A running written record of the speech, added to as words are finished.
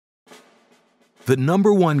The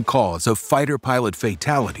 #1 cause of fighter pilot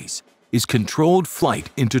fatalities is controlled flight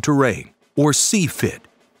into terrain, or CFIT.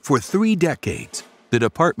 For 3 decades, the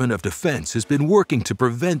Department of Defense has been working to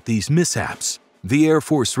prevent these mishaps. The Air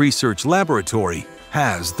Force Research Laboratory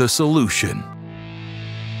has the solution.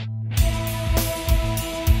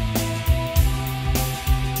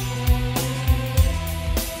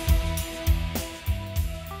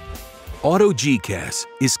 Auto GCAS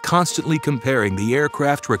is constantly comparing the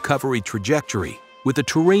aircraft recovery trajectory with a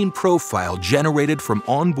terrain profile generated from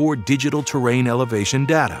onboard digital terrain elevation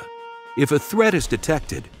data. If a threat is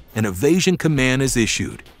detected, an evasion command is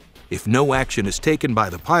issued. If no action is taken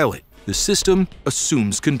by the pilot, the system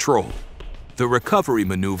assumes control. The recovery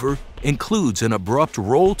maneuver includes an abrupt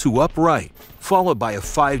roll to upright, followed by a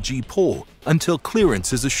 5G pull until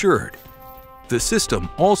clearance is assured. The system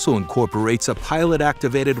also incorporates a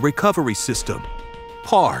pilot-activated recovery system,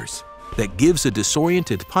 PARS, that gives a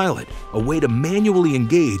disoriented pilot a way to manually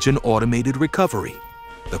engage in automated recovery.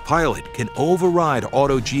 The pilot can override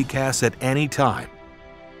Auto GCAS at any time.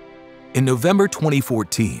 In November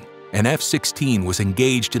 2014, an F-16 was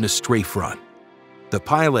engaged in a strafe run. The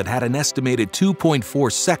pilot had an estimated 2.4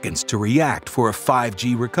 seconds to react for a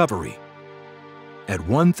 5G recovery. At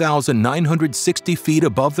 1,960 feet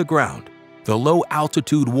above the ground, the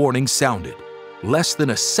low-altitude warning sounded. Less than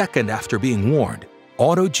a second after being warned,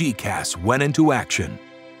 Auto GCAS went into action,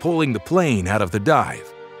 pulling the plane out of the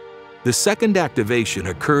dive. The second activation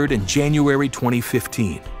occurred in January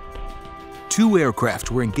 2015. 2 aircraft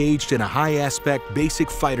were engaged in a high-aspect basic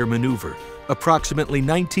fighter maneuver, approximately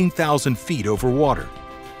 19,000 feet over water.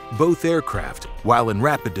 Both aircraft, while in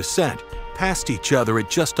rapid descent, passed each other at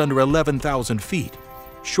just under 11,000 feet.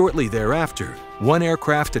 Shortly thereafter, one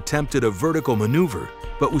aircraft attempted a vertical maneuver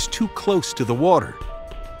but was too close to the water.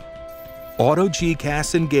 Auto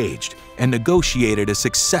GCAS engaged and negotiated a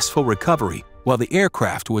successful recovery while the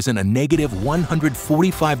aircraft was in a negative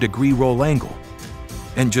 145-degree roll angle,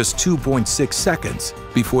 and just 2.6 seconds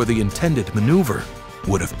before the intended maneuver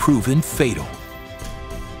would have proven fatal.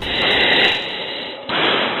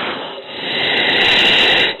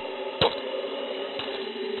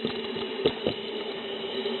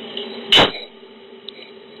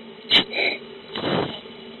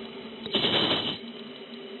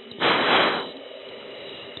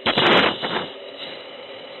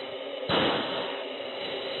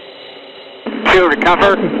 Fuel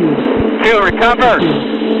recover. Fuel recover.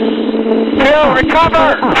 Fuel recover.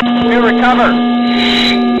 Fuel recover.